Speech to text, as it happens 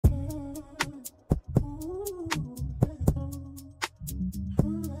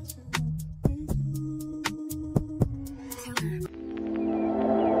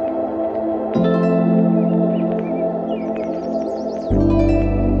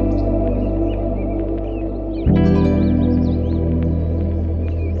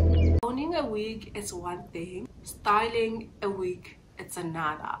wig is one thing, styling a wig it's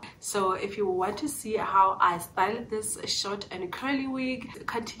another. So if you want to see how I style this short and curly wig,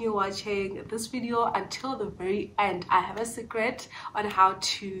 continue watching this video until the very end. I have a secret on how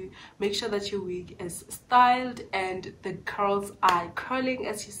to make sure that your wig is styled and the curls are curling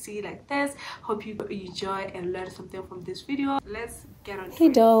as you see like this. Hope you enjoy and learn something from this video. Let's get on. Hey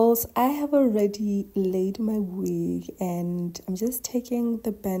dolls, I have already laid my wig and I'm just taking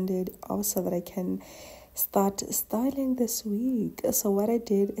the band-aid off so that I can start styling this wig. So what I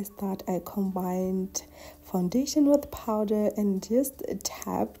did is that I combined foundation with powder and just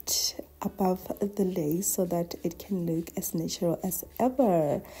tapped above the lace so that it can look as natural as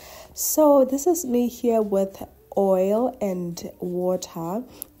ever. So this is me here with oil and water.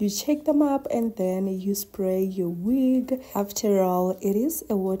 You shake them up and then you spray your wig. After all, it is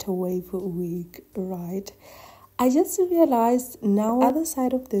a water wave wig, right? I just realized now the other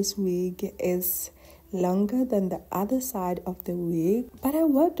side of this wig is longer than the other side of the wig, but I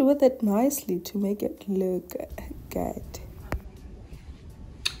worked with it nicely to make it look good.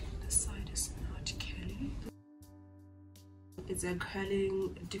 This side is not curly. It's a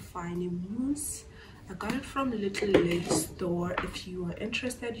curling defining mousse. I got it from Little Lady store. If you are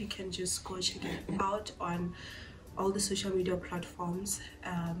interested, you can just go check it out on all the social media platforms.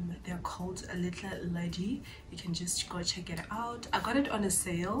 They're called A Little Lady. You can just go check it out. I got it on a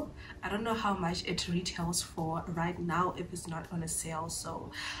sale. I don't know how much it retails for right now if it's not on a sale.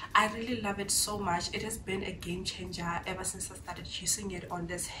 So I really love it so much. It has been a game changer ever since I started using it on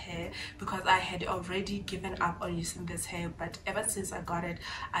this hair, because I had already given up on using this hair, but ever since I got it,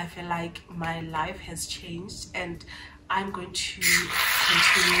 I feel like my life has changed and I'm going to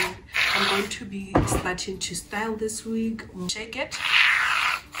continue. I'm going to be starting to style this wig, shake it,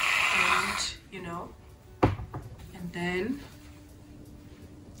 and you know, and then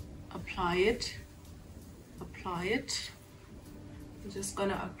apply it. I'm just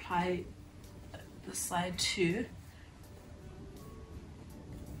gonna apply the side too,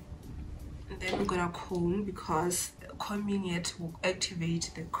 and then I'm gonna comb, because combing it will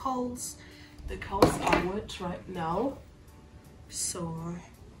activate the curls. The curls are wet right now, so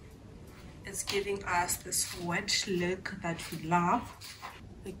it's giving us this wet look that we love.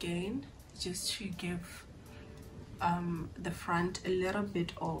 Again, just to give the front a little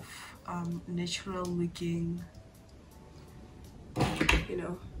bit of natural wigging, you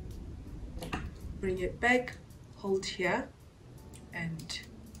know. Bring it back, hold here, and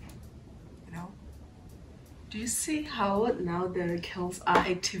you know, do you see how now the curls are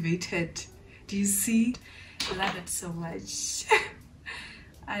activated? Do you see? I love it so much.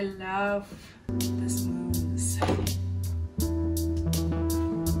 I love this mousse.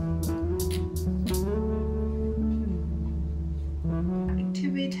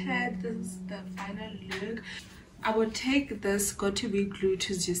 Activated. This is the final look. I would take this got-to-be glue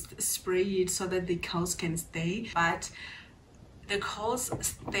to just spray it so that the curls can stay, but the curls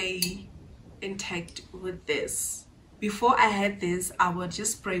stay intact with this. Before I had this, I would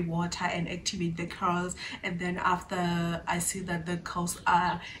just spray water and activate the curls, and then after I see that the curls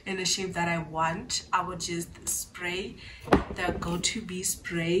are in a shape that I want, I would just spray the got-to-be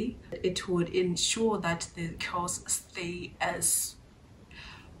spray. It would ensure that the curls stay as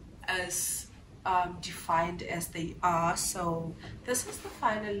defined as they are. So this is the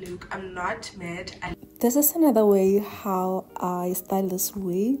final look. I'm not mad. This is another way how I style this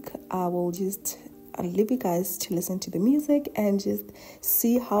wig. I will just leave you guys to listen to the music and just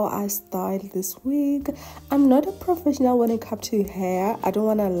see how I style this wig. I'm not a professional when it comes to hair. I don't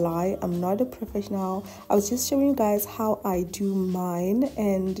want to lie, I'm not a professional. I was just showing you guys how I do mine,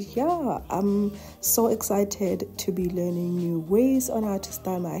 and yeah, I'm so excited to be learning new ways on how to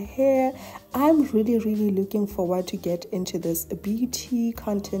style my hair. I'm really looking forward to get into this beauty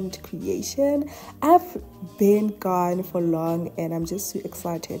content creation. I've been gone for long and I'm just so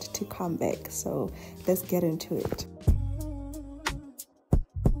excited to come back. So let's get into it.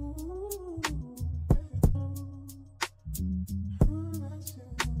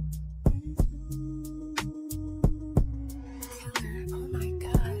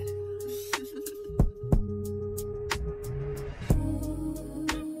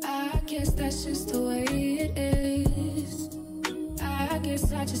 That's just the way it is. I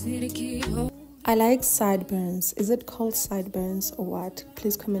guess I just need to keep hope. I like sideburns. Is it called sideburns or what?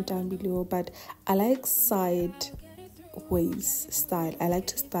 Please comment down below. But I like sideways style. I like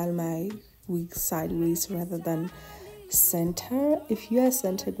to style my wig sideways rather than center. If you're a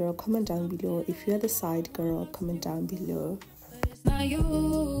center girl, comment down below. If you're the side girl, comment down below. It's not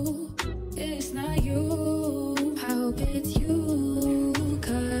you. It's not you. I hope it's you.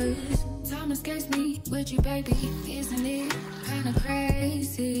 'Cause Time escapes me with you, baby. Isn't it kinda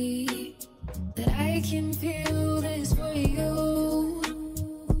crazy that I can feel this for you,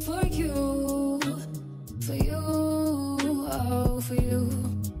 for you, for you, oh, for you.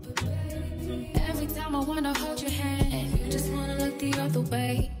 Every time I wanna hold your hand, you just wanna look the other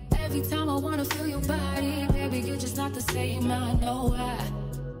way. Every time I wanna feel your body, baby, you're just not the same. I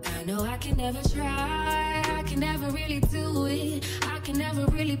know I can never try, I can never really do it, I can never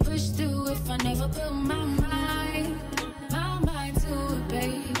really push through if I never put my mind to it,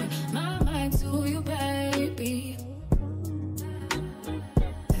 baby, my mind to you, baby.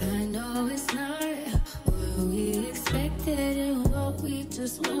 I know it's not what we expected and what we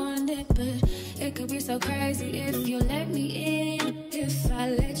just wanted, but it could be so crazy if you let me in, if I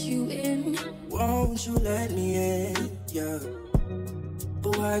let you in. Won't you let me in, yeah.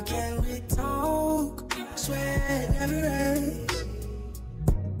 But why can't we talk? Swear it never ends.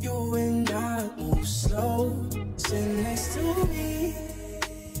 You and I move slow, sit next to me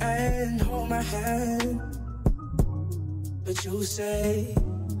and hold my hand. But you say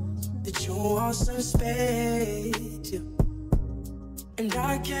that you want some space, yeah. And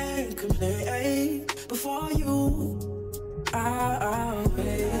I can't complain before you. I'll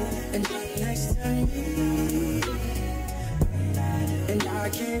wait and sit next to me. And I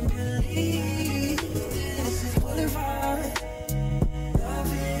can't believe this is what if I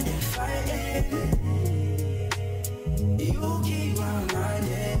loving and fighting. You keep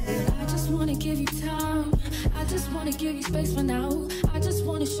reminding. I just wanna give you time, I just wanna give you space for now. I just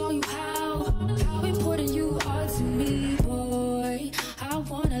wanna show you how important you are to me, boy. I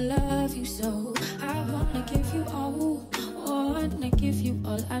wanna love you so, I wanna give you all, I wanna give you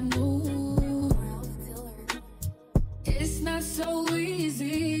all I know. It's not so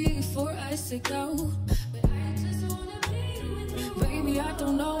easy for us to go, but I just wanna be with you. Baby, I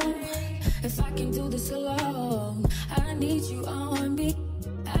don't know if I can do this alone. I need you on me,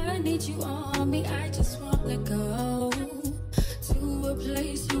 I need you on me. I just wanna go to a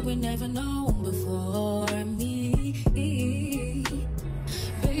place you would never know before me.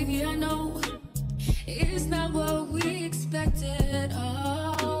 Baby, I know it's not what we expected,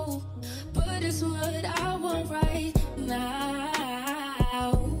 oh, but it's what I want right now.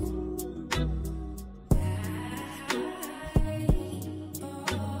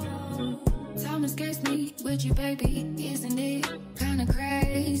 Time escapes me with you, baby. Isn't it kinda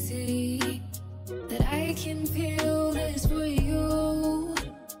crazy that I can feel this for you,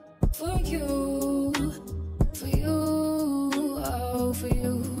 for you, for you, oh, for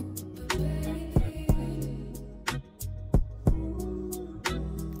you.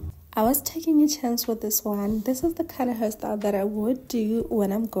 I was taking a chance with this one. This is the kind of hairstyle that I would do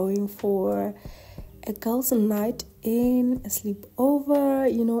when I'm going for a girls' night in, a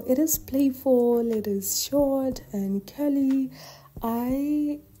sleepover. You know, it is playful, it is short and curly.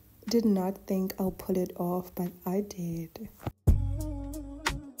 I did not think I'll pull it off, but I did.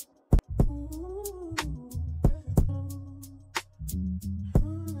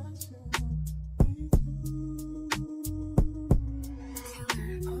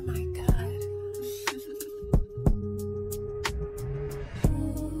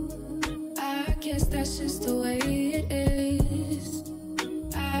 That's just the way it is.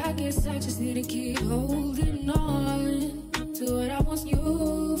 I guess I just need to keep holding on to what I want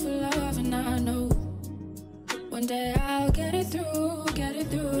you for love. And I know one day I'll get it through, get it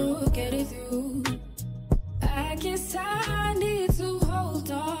through, get it through. I guess I need to hold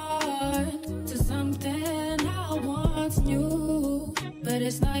on to something I once knew, but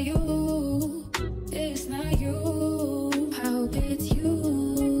it's not you, it's not you. I hope it's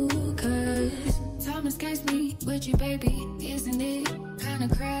you, 'cause time escapes me with you, baby. Isn't it kinda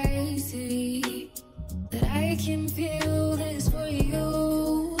crazy that I can feel this for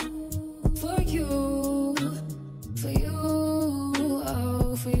you, for you, for you,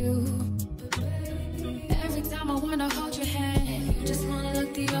 oh, for you. Every time I wanna hold your hand, you just wanna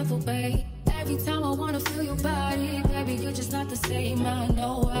look the other way. Every time I wanna feel your body, baby, you're just not the same. I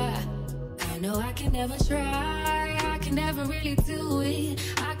know I can never try, I can never really do it,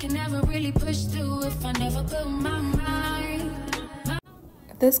 I can never really push through if I never put my mind.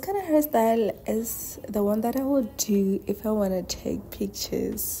 This kind of hairstyle is the one that I would do if I want to take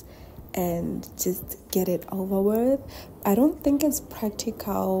pictures and just get it over with. I don't think it's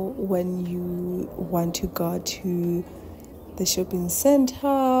practical when you want to go to the shopping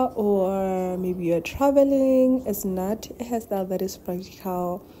center or maybe you're traveling. It's not a hairstyle that is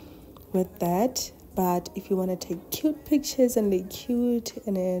practical with that. But if you want to take cute pictures and look cute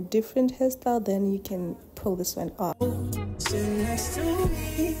in a different hairstyle, then you can pull this one off. Sit next to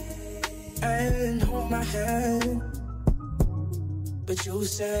me and hold my hand. But you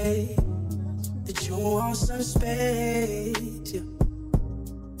say that you want some space, yeah.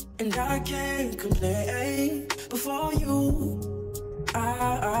 And I can't complain. Before you,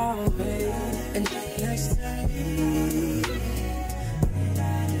 I'll wait. And then next day,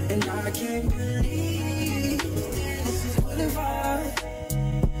 and I can't believe this is what if I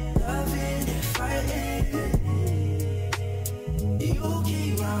loving and fighting. You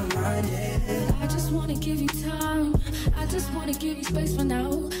keep reminding. I just wanna give you time. I just wanna give you space for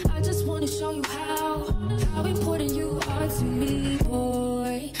now. I just wanna show you how important you are to me,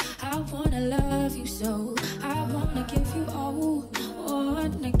 boy. I wanna love you so. I wanna give you all. I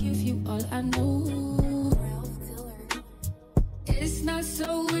wanna give you all I know. It's not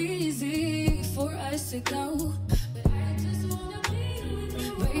so easy for us to go, but I just wanna be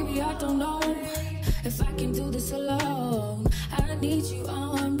with you. Baby, I don't know if I can do this alone. I need you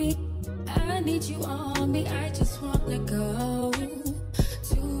on me. I need you on me. I just wanna go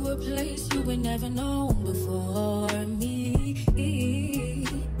to a place you ain't never known before me.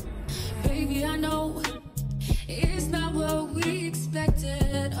 Baby, I know it's not what we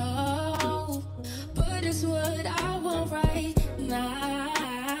expected, oh, but it's what I want right now.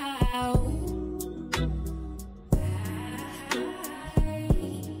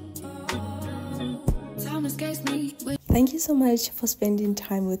 Time escapes me. Thank you so much for spending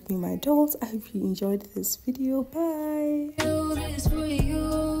time with me, my dolls. I hope you enjoyed this video. Bye.